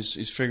champion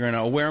is figuring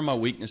out, where are my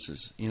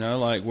weaknesses.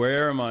 Like,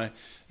 where am I?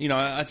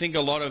 I think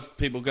a lot of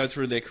people go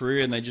through their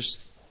career and they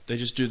just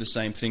do the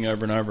same thing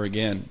over and over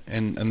again,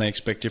 and they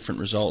expect different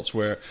results.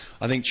 Where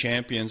I think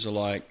champions are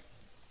like,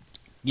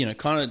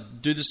 kind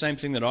of do the same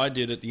thing that I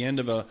did at the end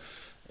of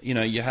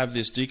you have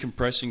this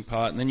decompressing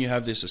part, and then you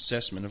have this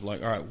assessment of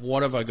like, all right,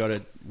 where have I got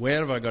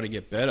to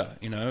get better,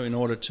 in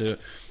order to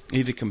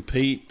either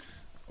compete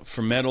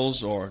for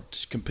medals or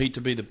to compete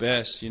to be the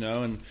best,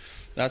 and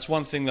that's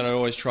one thing that I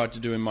always tried to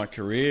do in my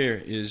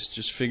career, is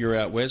just figure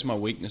out where's my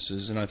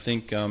weaknesses. And I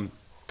think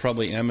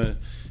probably Emma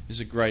is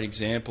a great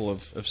example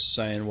of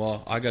saying,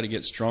 well, I got to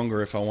get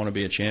stronger if I want to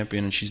be a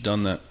champion, and she's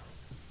done that.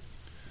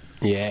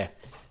 Yeah.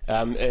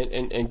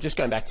 And just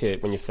going back to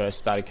when you first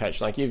started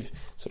coaching, like, you've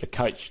sort of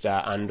coached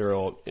under,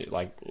 or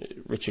like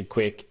Richard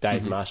Quick,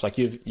 Dave Marsh, like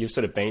you've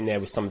sort of been there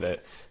with some of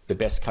the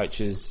best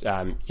coaches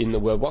in the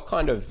world. What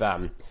kind of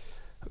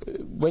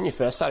when you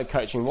first started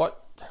coaching, what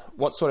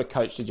sort of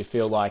coach did you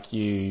feel like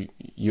you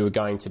were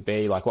going to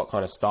be? Like, what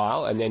kind of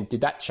style? And then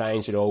did that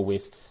change at all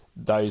with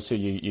those who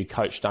you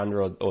coached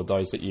under, or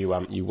those that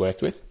you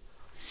worked with?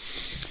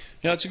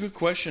 Yeah, it's a good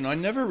question. I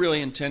never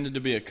really intended to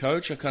be a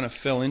coach. I kind of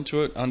fell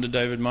into it under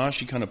David Marsh.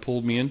 He kind of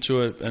pulled me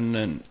into it, and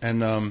then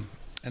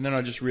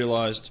I just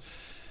realized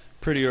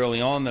pretty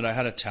early on that I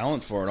had a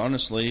talent for it.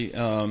 Honestly,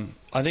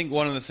 I think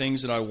one of the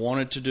things that I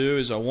wanted to do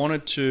is I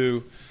wanted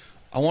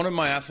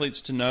my athletes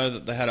to know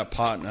that they had a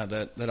partner,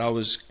 that I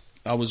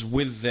was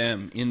with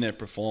them in their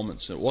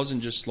performance. It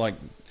wasn't just like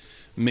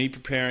me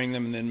preparing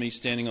them and then me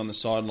standing on the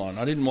sideline.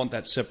 I didn't want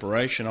that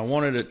separation. I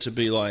wanted it to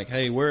be like,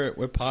 hey, we're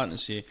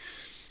partners here.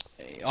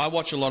 I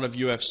watch a lot of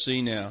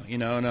UFC now,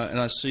 and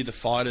I see the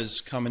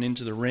fighters coming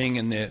into the ring,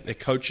 and their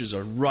coaches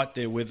are right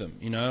there with them,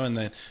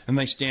 and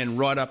they stand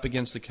right up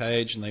against the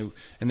cage, and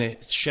they're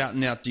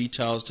shouting out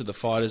details to the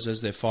fighters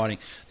as they're fighting.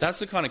 That's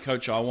the kind of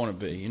coach I want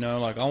to be,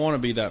 like, I want to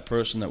be that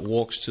person that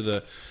walks to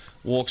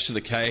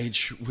the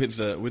cage with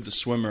the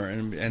swimmer,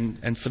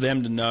 and for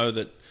them to know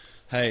that,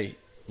 hey,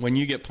 when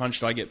you get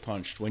punched, I get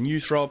punched. When you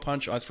throw a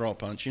punch, I throw a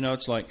punch.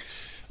 It's like,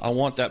 I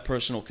want that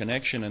personal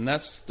connection, and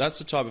that's the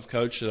type of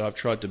coach that I've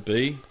tried to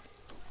be,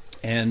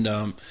 and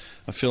I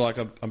feel like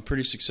I'm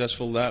pretty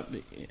successful at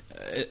that.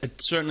 It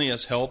certainly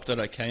has helped that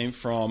I came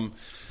from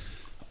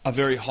a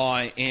very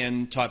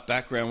high-end type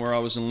background where I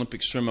was an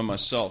Olympic swimmer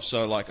myself.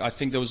 So, like, I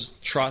think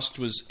trust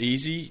was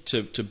easy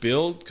to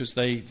build, because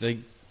they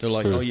They're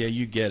like, oh yeah,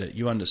 you get it.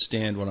 You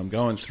understand what I'm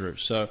going through.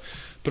 So,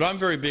 but I'm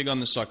very big on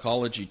the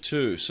psychology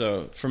too.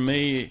 So for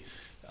me,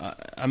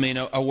 I mean,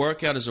 a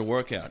workout is a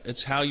workout.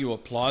 It's how you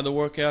apply the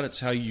workout. It's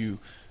how you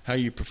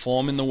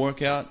perform in the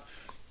workout.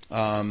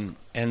 And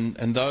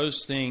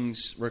those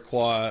things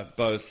require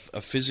both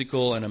a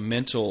physical and a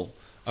mental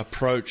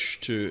approach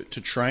to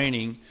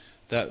training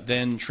that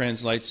then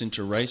translates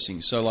into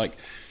racing. So like,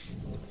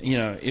 you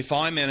know, if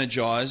I'm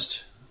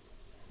energized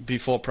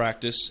before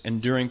practice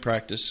and during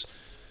practice,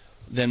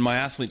 then my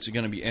athletes are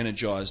going to be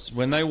energized.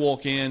 When they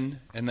walk in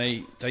and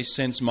they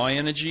sense my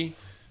energy,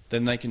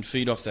 then they can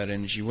feed off that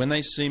energy. When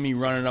they see me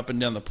running up and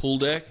down the pool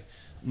deck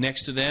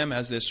next to them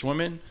as they're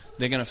swimming,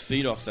 they're going to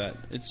feed off that.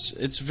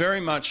 It's very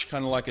much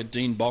kind of like a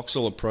Dean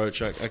Boxall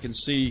approach. I can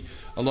see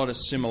a lot of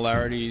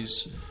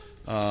similarities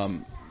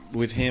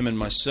with him and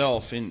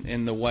myself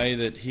in the way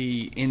that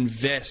he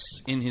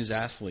invests in his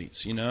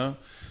athletes, you know,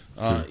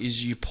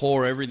 is you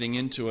pour everything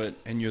into it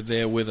and you're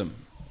there with them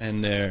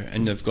and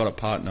they've got a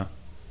partner.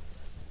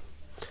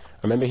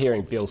 I remember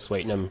hearing Bill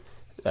Sweetenham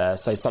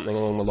say something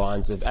along the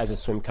lines of, as a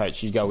swim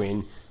coach, you go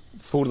in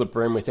full to the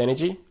brim with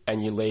energy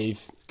and you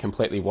leave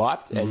completely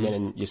wiped, and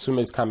then your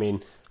swimmers come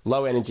in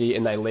low energy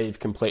and they leave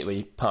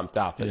completely pumped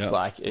up. It's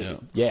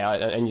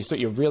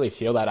and you really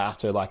feel that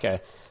after like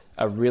a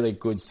really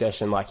good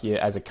session. Like you,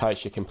 as a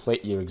coach,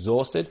 you're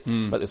exhausted,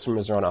 but the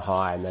swimmers are on a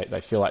high and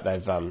they feel like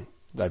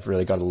they've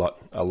really got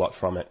a lot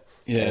from it.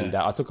 Yeah. And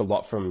I took a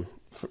lot from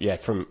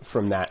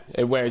that.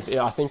 Whereas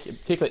I think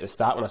particularly at the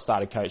start when I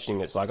started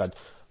coaching, it's like I'd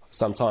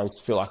sometimes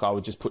feel like I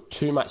would just put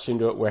too much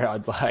into it, where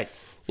I'd like,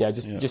 you know,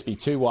 just be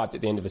too wiped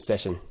at the end of a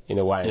session in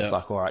a way. It's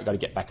like, all right, got to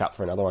get back up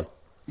for another one.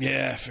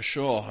 Yeah, for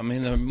sure. I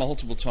mean, there are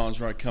multiple times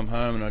where I'd come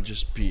home and I'd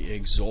just be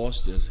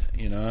exhausted,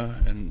 you know,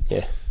 and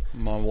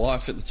my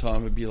wife at the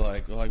time would be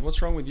like,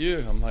 what's wrong with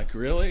you? I'm like,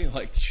 really?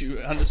 Like, do you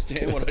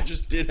understand what I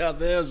just did out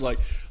there? It's like,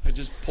 I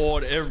just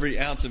poured every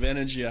ounce of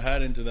energy I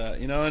had into that,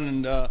 you know,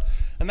 and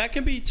that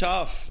can be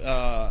tough,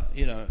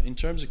 you know, in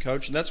terms of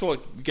coaching. That's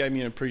what gave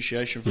me an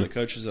appreciation for the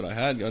coaches that I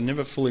had. I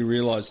never fully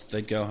realized that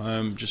they'd go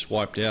home just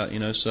wiped out, you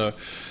know, so,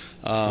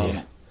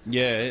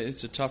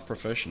 it's a tough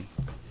profession.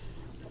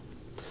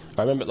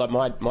 I remember,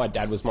 like, my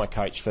dad was my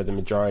coach for the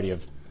majority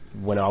of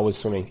when I was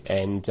swimming,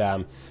 and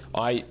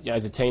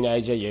as a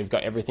teenager, you've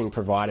got everything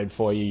provided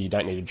for you. You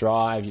don't need to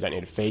drive, you don't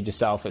need to feed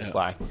yourself. It's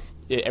like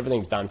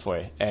everything's done for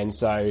you. And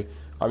so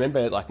I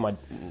remember, like, my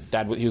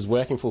dad, he was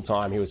working full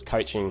time. He was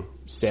coaching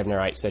 7 or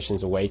 8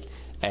 sessions a week,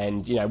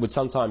 and you know would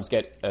sometimes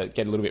get a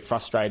little bit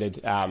frustrated,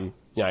 you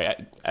know,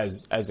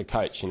 as a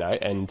coach, you know.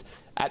 And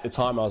at the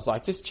time, I was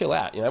like, just chill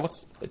out, you know.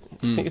 I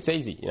think it's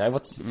easy, you know.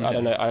 I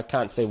don't know. I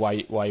can't see why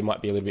you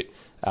might be a little bit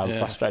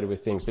frustrated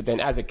with things. But then,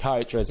 as a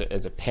coach or as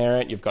a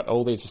parent, you've got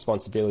all these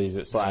responsibilities.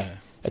 It's like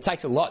it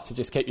takes a lot to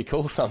just keep you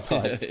cool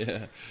sometimes.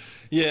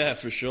 Yeah,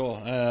 for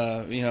sure.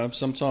 You know,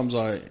 sometimes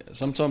I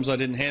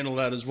didn't handle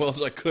that as well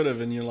as I could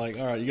have, and you're like,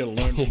 all right, you got to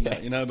learn from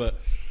that, you know. But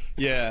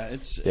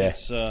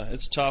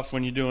it's tough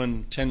when you're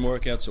doing 10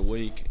 workouts a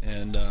week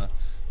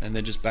and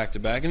they're just back to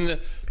back. And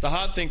the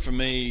hard thing for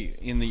me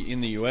in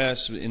the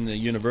US in the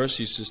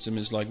university system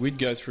is like we'd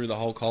go through the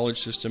whole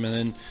college system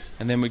and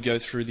then we'd go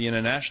through the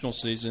international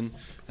season,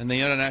 and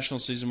the international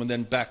season would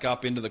then back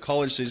up into the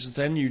college season.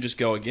 Then you just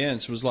go again.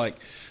 So it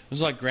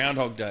was like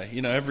Groundhog Day.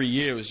 You know, every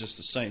year it was just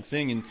the same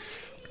thing, and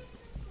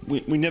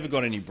we never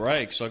got any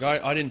breaks. Like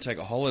I didn't take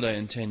a holiday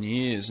in 10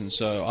 years, and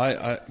so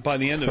I by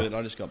the end of it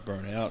I just got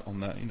burnt out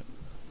on that. You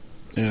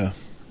know.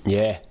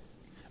 Yeah.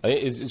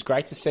 It's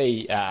great to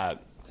see.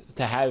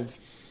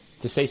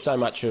 To see so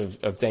much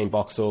of Dean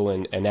Boxall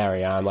and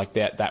Ariane, like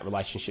that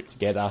relationship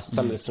together,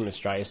 some of the Swim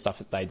Australia stuff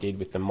that they did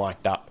with the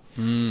Mic'd Up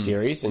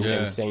series,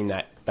 and seeing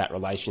that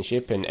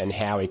relationship and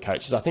how he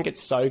coaches. I think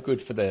it's so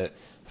good for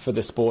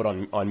the sport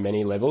on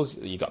many levels.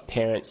 You got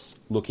parents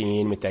looking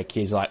in with their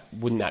kids, like,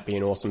 wouldn't that be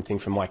an awesome thing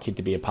for my kid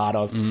to be a part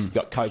of? You've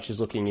got coaches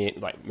looking in,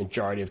 like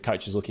majority of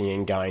coaches looking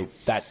in, going,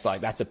 that's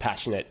a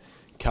passionate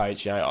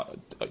coach, you know,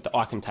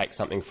 I can take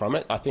something from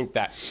it. I think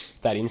that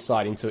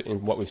insight into it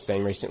and what we've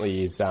seen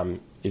recently is going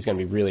to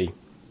be really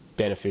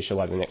beneficial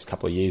over the next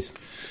couple of years.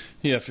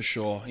 Yeah, for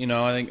sure. You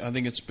know, I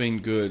think it's been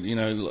good. You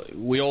know,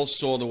 we all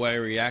saw the way he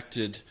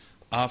reacted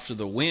after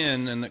the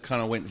win, and it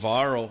kind of went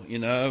viral, you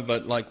know.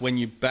 But like when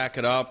you back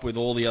it up with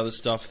all the other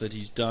stuff that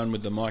he's done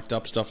with the mic'd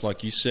up stuff,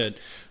 like you said,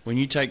 when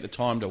you take the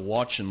time to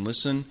watch and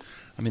listen,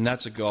 I mean,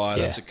 that's a guy,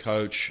 that's a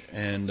coach,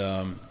 and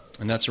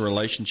that's a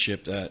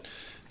relationship that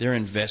they're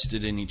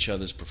invested in each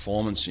other's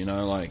performance, you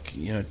know, like,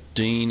 you know,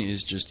 Dean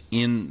is just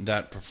in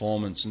that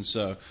performance. And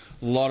so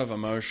a lot of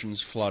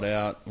emotions flood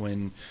out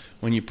when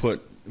you're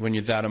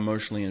that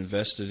emotionally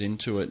invested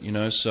into it, you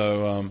know.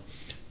 So,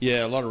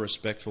 a lot of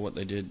respect for what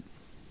they did.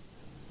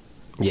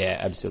 Yeah,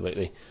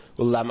 absolutely.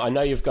 Well, I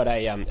know you've got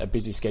a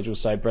busy schedule,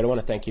 so Brett, I want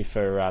to thank you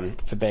for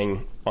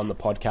being on the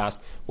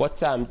podcast.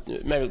 What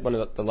maybe one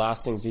of the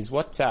last things is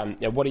what are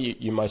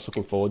you most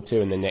looking forward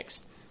to in the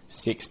next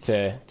 6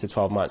 to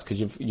 12 months? Because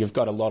you've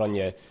got a lot on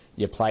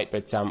your plate,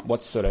 but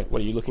what are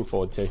you looking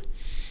forward to?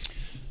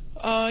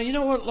 You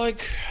know what,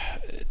 like,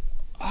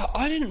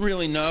 I didn't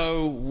really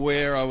know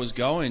where I was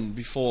going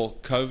before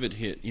COVID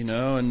hit,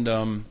 and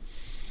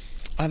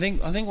I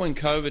think when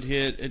COVID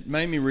hit, it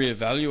made me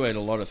reevaluate a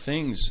lot of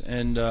things,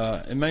 and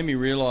it made me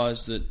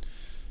realize that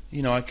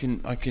I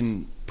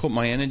can put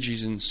my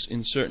energies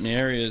in certain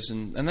areas,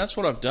 and that's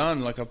what I've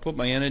done. Like, I've put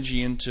my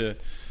energy into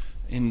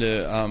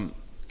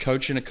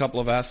coaching a couple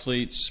of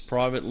athletes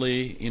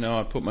privately.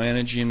 I put my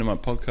energy into my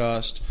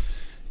podcast,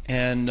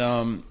 and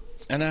I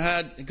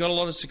got a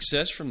lot of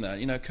success from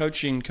that.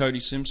 Coaching Cody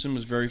Simpson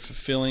was very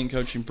fulfilling.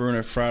 Coaching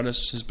Bruno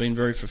Fratus has been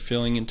very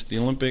fulfilling into the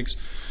Olympics.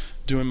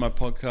 Doing my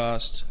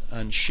podcast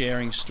and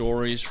sharing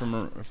stories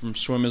from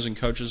swimmers and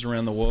coaches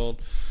around the world.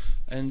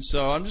 And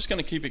so I'm just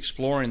going to keep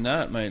exploring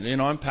that, mate.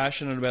 I'm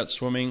passionate about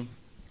swimming.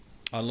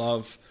 I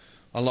love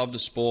the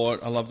sport.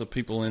 I love the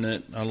people in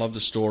it. I love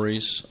the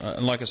stories.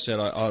 And like I said,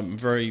 I'm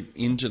very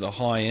into the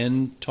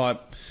high-end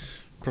type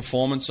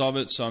performance of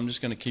it, so I'm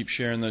just going to keep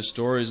sharing those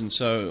stories. And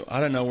so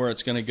I don't know where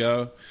it's going to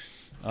go.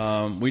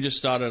 We just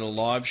started a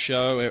live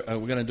show.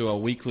 We're going to do a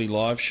weekly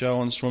live show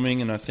on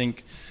swimming, and I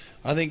think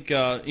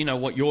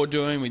what you're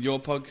doing with your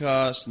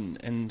podcast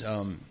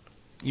and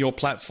your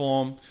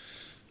platform,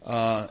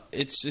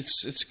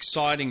 it's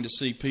exciting to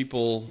see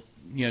people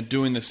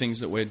doing the things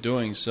that we're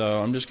doing. So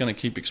I'm just going to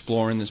keep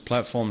exploring this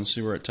platform and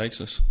see where it takes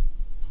us.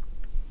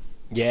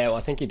 Yeah, well,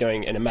 I think you're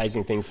doing an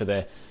amazing thing for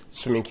the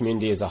swimming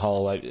community as a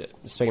whole. I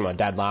was speaking to my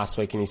dad last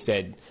week, and he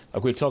said,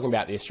 we were talking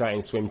about the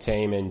Australian swim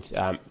team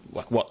and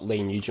what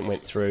Lee Nugent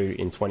went through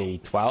in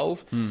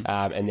 2012,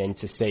 and then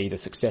to see the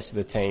success of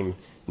the team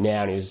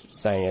now. And he was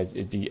saying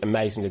it'd be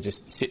amazing to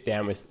just sit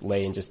down with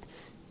Lee and just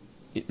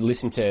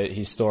listen to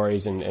his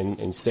stories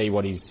and see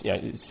what he's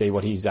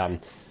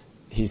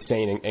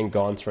seen and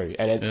gone through.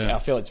 And I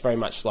feel it's very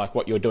much like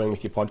what you're doing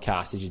with your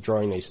podcast, is you're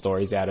drawing these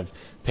stories out of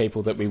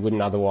people that we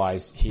wouldn't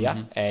otherwise hear.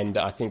 Mm-hmm. And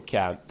I think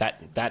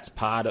that's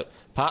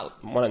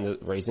one of the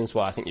reasons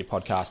why I think your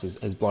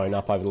podcast has blown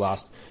up over the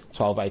last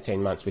 12,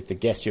 18 months with the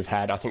guests you've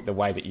had. I think the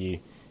way that you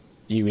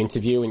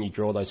interview and you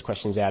draw those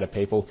questions out of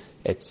people,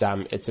 it's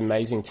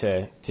amazing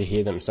to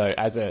hear them. So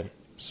as a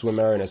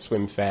swimmer and a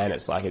swim fan,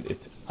 it's like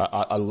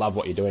I love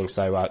what you're doing.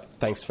 So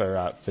thanks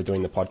for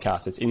doing the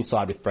podcast. It's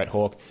Inside with Brett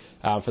Hawke.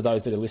 For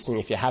those that are listening,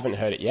 if you haven't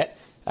heard it yet,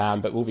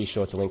 but we'll be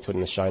sure to link to it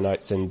in the show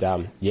notes. And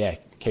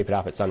keep it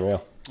up. It's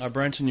unreal.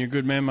 Branton, you're a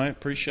good man, mate.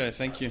 Appreciate it.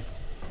 Thank you.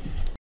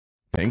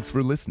 Thanks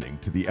for listening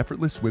to the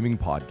Effortless Swimming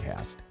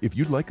Podcast. If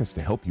you'd like us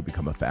to help you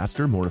become a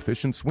faster, more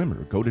efficient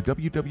swimmer, go to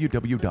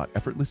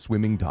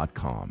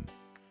www.effortlessswimming.com.